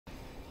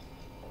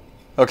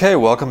Okay,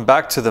 welcome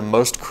back to the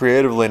most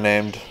creatively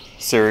named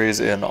series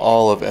in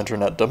all of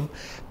internetdom,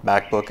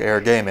 MacBook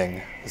Air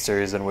Gaming, the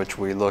series in which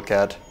we look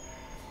at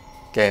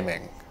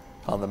gaming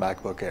on the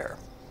MacBook Air.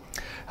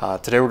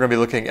 Today we're going to be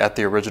looking at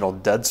the original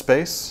Dead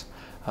Space.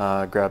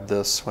 Grabbed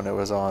this when it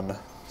was on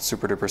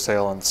super duper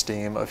sale on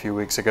Steam a few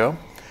weeks ago.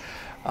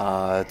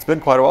 It's been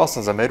quite a while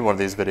since I made one of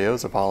these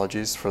videos,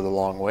 apologies for the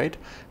long wait,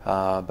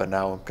 but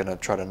now I'm going to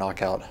try to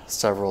knock out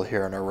several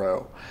here in a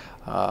row.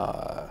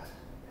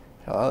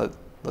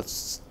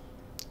 Let's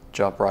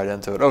jump right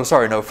into it. Oh,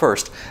 sorry, no,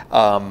 first,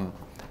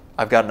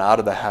 I've gotten out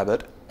of the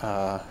habit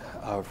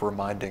of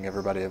reminding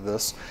everybody of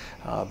this,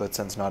 but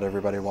since not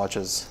everybody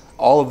watches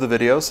all of the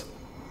videos,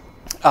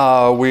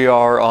 we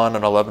are on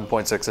an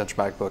 11.6-inch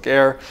MacBook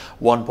Air,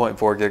 1.4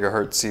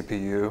 gigahertz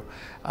CPU,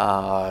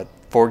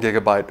 4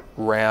 gigabyte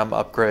RAM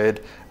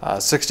upgrade,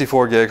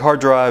 64 gig hard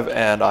drive,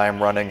 and I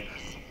am running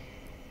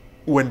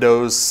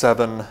Windows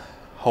 7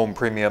 Home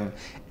Premium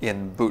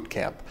in Boot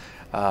Camp.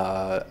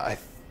 I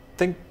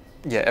think,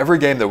 yeah, every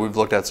game that we've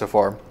looked at so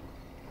far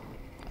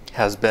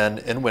has been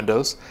in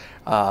Windows,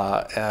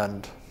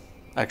 and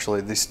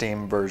actually the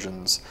Steam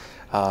versions,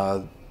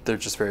 they're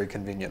just very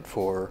convenient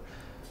for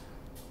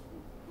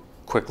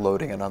quick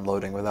loading and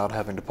unloading without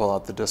having to pull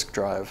out the disk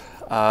drive.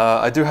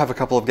 I do have a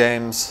couple of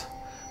games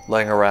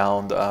laying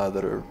around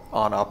that are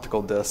on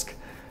optical disk,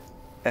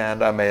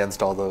 and I may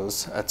install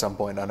those at some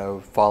point. I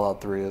know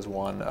Fallout 3 is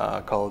one,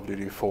 Call of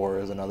Duty 4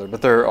 is another,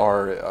 but there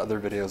are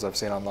other videos I've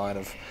seen online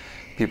of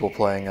people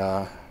playing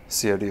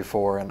COD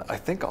 4, and I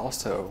think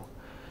also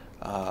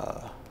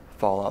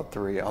Fallout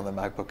 3 on the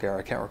MacBook Air.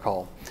 I can't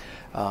recall.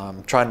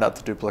 Trying not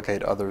to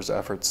duplicate others'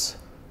 efforts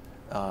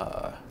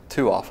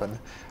too often.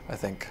 I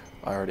think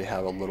I already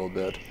have a little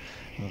bit,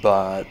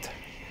 but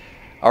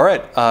all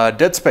right,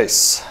 Dead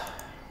Space.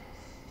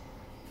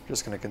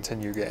 Just going to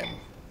continue game.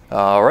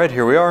 All right,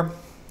 here we are,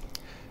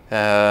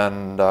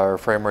 and our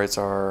frame rates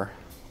are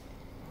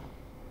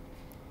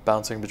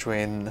bouncing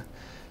between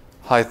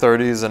high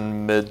 30s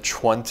and mid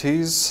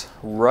 20s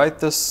right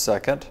this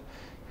second.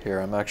 Here,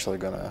 I'm actually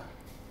going to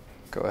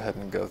go ahead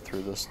and go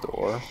through this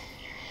door.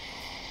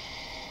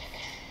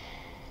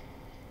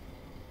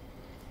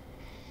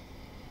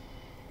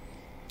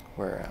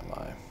 Where am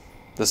I?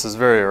 This is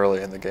very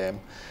early in the game.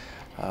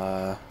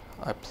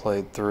 I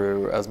played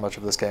through as much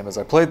of this game as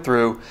I played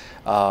through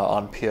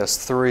on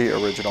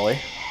PS3 originally,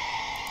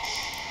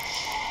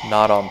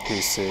 not on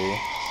PC.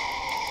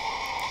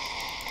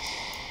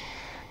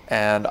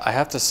 And I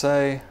have to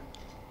say,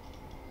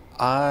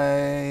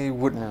 I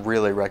wouldn't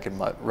really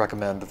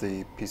recommend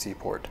the PC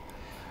port.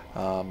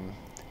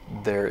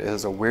 There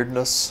is a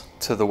weirdness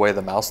to the way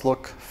the mouse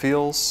look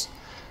feels,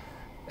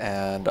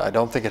 and I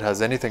don't think it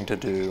has anything to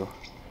do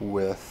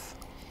with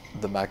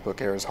the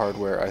MacBook Air's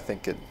hardware. I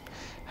think it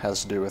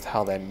has to do with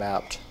how they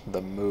mapped the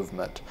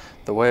movement.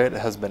 The way it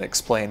has been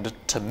explained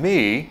to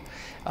me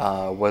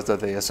was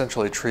that they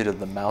essentially treated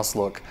the mouse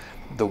look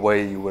the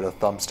way you would a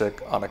thumbstick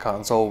on a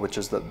console, which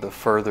is that the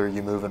further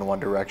you move in one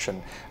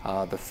direction,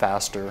 the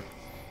faster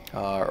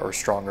or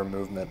stronger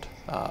movement,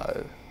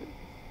 the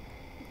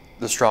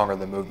stronger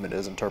the movement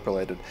is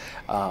interpolated.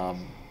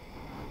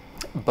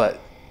 But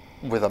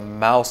with a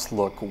mouse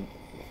look,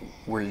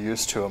 we're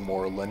used to a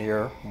more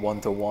linear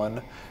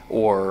one-to-one,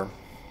 or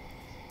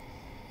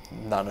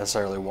not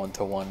necessarily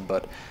one-to-one,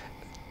 but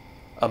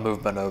a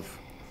movement of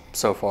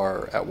so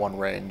far at one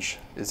range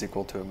is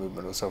equal to a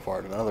movement of so far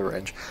at another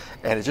range,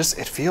 and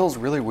it feels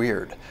really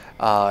weird.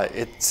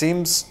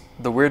 The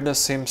weirdness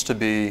seems to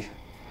be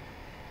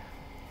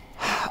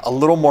a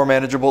little more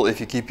manageable if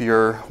you keep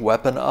your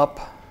weapon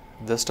up.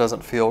 This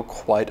doesn't feel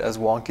quite as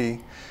wonky,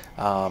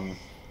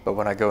 but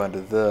when I go into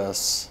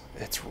this,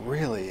 it's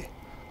really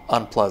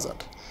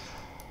unpleasant.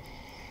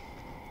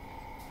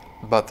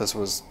 But this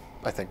was,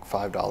 I think,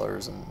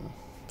 $5 and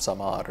some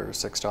odd, or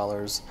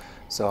 $6,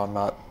 so I'm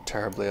not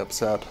terribly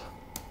upset.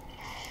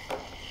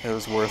 It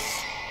was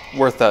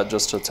worth that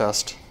just to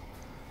test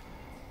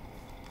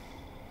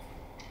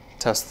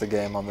the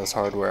game on this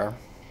hardware.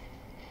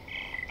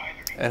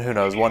 And who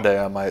knows, one day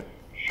I might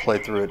play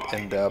through it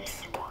in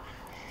depth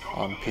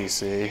on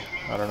PC.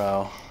 I don't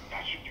know.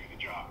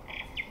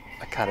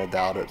 I kind of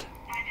doubt it.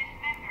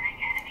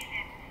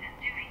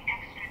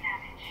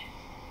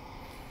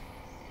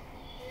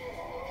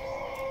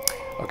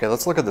 Okay,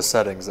 let's look at the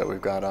settings that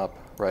we've got up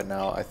right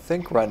now. I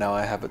think right now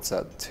I have it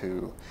set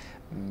to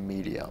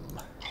medium.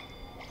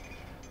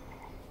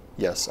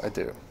 Yes, I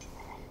do.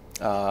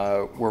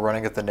 We're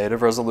running at the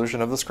native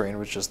resolution of the screen,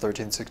 which is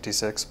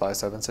 1366 by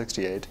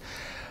 768.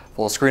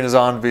 Full screen is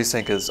on,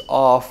 VSync is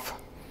off,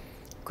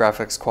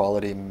 graphics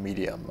quality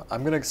medium.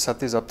 I'm going to set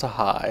these up to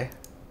high,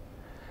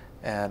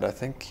 and I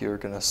think you're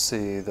going to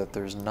see that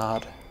there's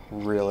not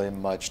really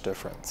much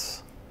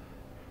difference.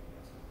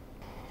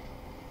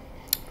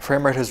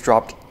 Frame rate has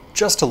dropped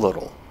just a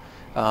little.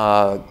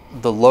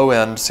 The low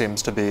end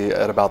seems to be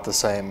at about the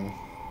same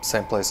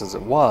place as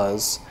it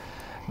was,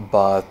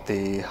 but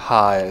the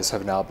highs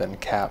have now been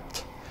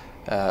capped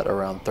at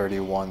around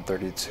 31,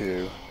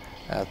 32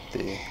 at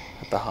the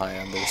at the high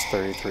end there's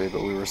 33,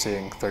 but we were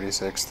seeing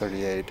 36,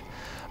 38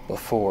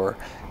 before.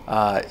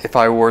 If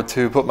I were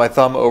to put my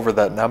thumb over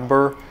that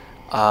number,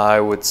 I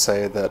would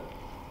say that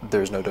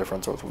there's no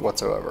difference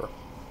whatsoever.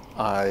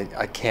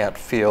 I can't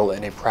feel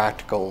any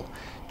practical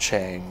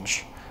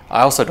change.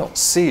 I also don't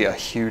see a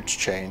huge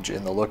change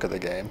in the look of the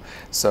game.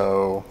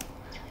 So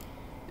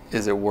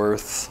is it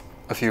worth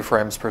a few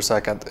frames per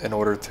second in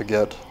order to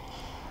get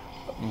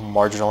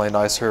marginally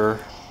nicer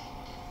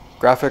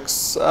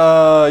graphics?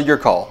 Your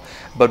call.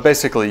 But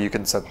basically you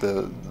can set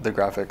the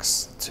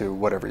graphics to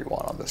whatever you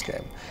want on this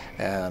game.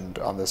 And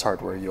on this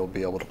hardware you'll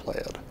be able to play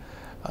it.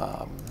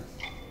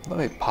 Let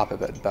me pop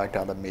it back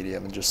down to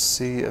medium and just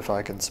see if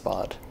I can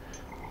spot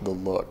the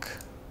look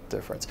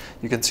difference.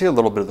 You can see a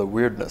little bit of the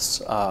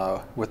weirdness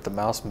with the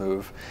mouse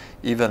move,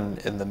 even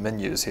in the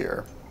menus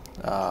here.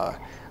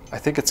 I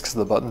think it's because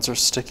the buttons are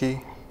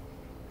sticky,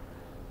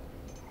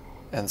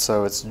 and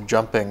so it's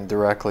jumping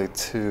directly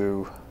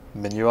to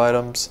menu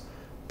items,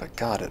 but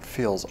God, it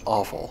feels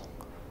awful.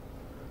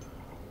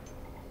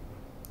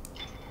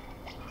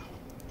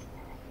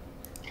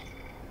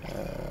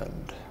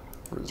 And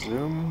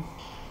resume.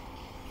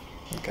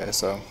 Okay,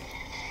 so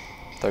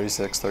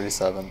 36,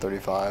 37,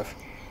 35.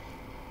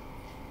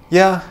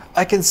 Yeah,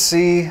 I can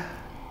see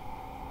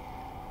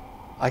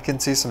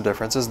some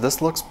differences.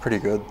 This looks pretty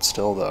good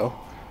still though.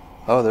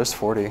 Oh, there's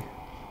 40.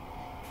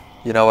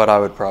 You know what, I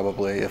would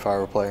probably, if I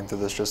were playing through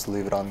this, just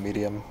leave it on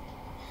medium.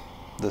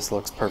 This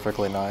looks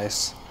perfectly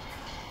nice.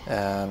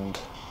 And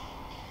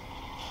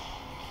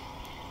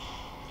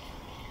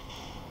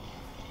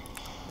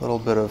a little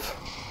bit of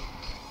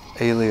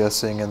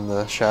aliasing in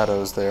the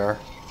shadows there.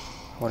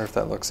 I wonder if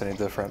that looks any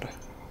different.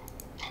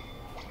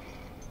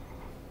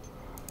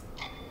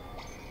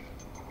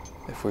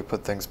 If we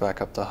put things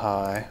back up to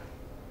high.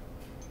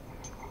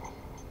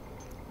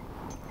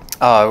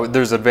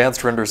 There's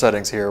advanced render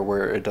settings here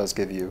where it does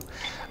give you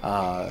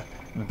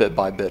bit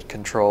by bit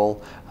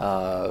control,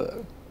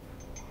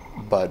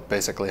 but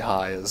basically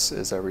high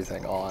is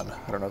everything on.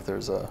 I don't know if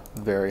there's a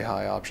very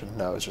high option.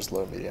 No, it's just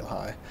low, medium,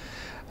 high.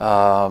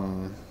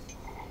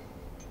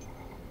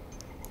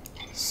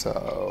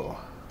 So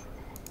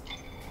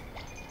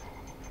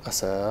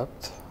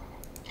accept,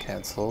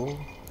 cancel,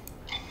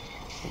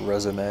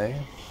 resume.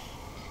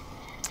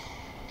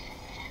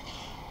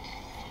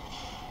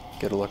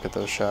 Get a look at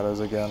those shadows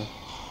again.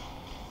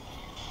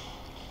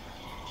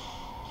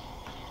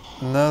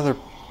 No, they're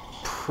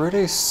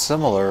pretty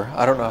similar.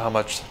 I don't know how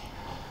much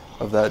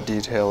of that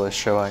detail is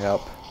showing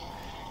up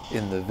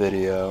in the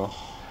video.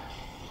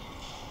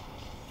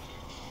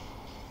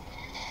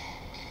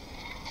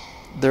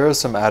 There is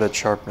some added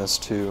sharpness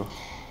to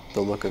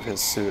the look of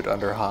his suit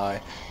under high.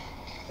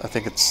 I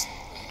think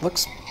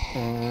looks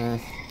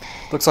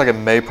like it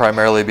may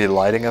primarily be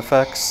lighting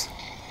effects,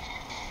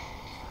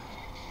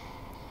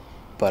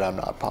 but I'm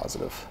not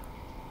positive.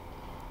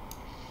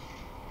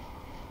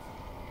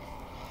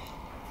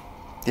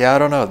 Yeah, I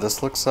don't know.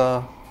 This looks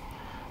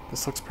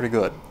pretty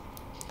good.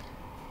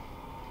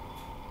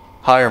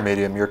 High or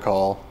medium, your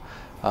call.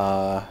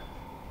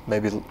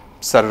 Maybe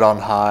set it on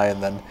high,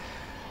 and then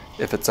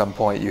if at some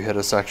point you hit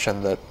a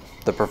section that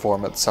the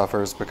performance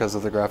suffers because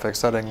of the graphics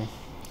setting,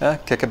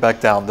 kick it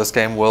back down. This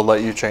game will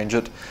let you change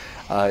it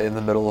in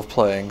the middle of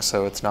playing,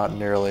 so it's not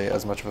nearly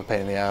as much of a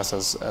pain in the ass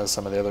as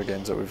some of the other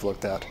games that we've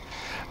looked at.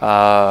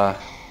 But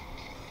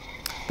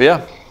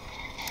yeah,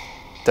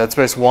 Dead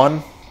Space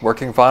 1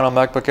 working fine on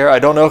MacBook Air. I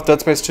don't know if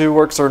Dead Space 2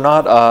 works or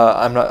not.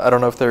 I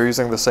don't know if they're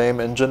using the same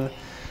engine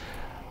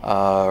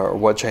or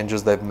what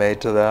changes they've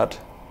made to that.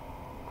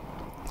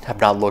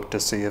 Have not looked to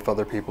see if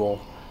other people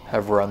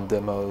have run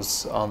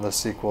demos on the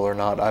sequel or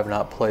not. I've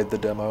not played the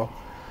demo.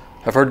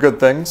 I've heard good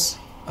things,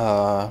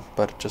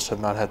 but just have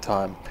not had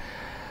time.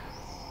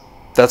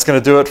 That's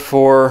going to do it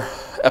for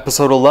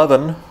episode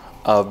 11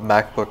 of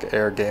MacBook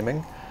Air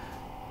Gaming.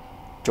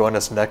 Join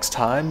us next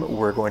time.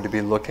 We're going to be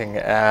looking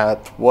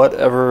at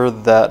whatever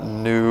that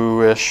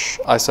newish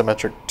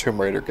isometric Tomb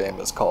Raider game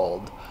is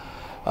called.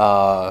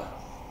 I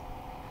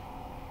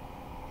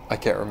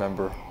can't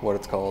remember what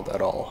it's called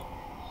at all.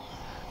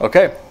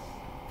 Okay,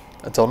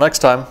 until next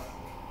time.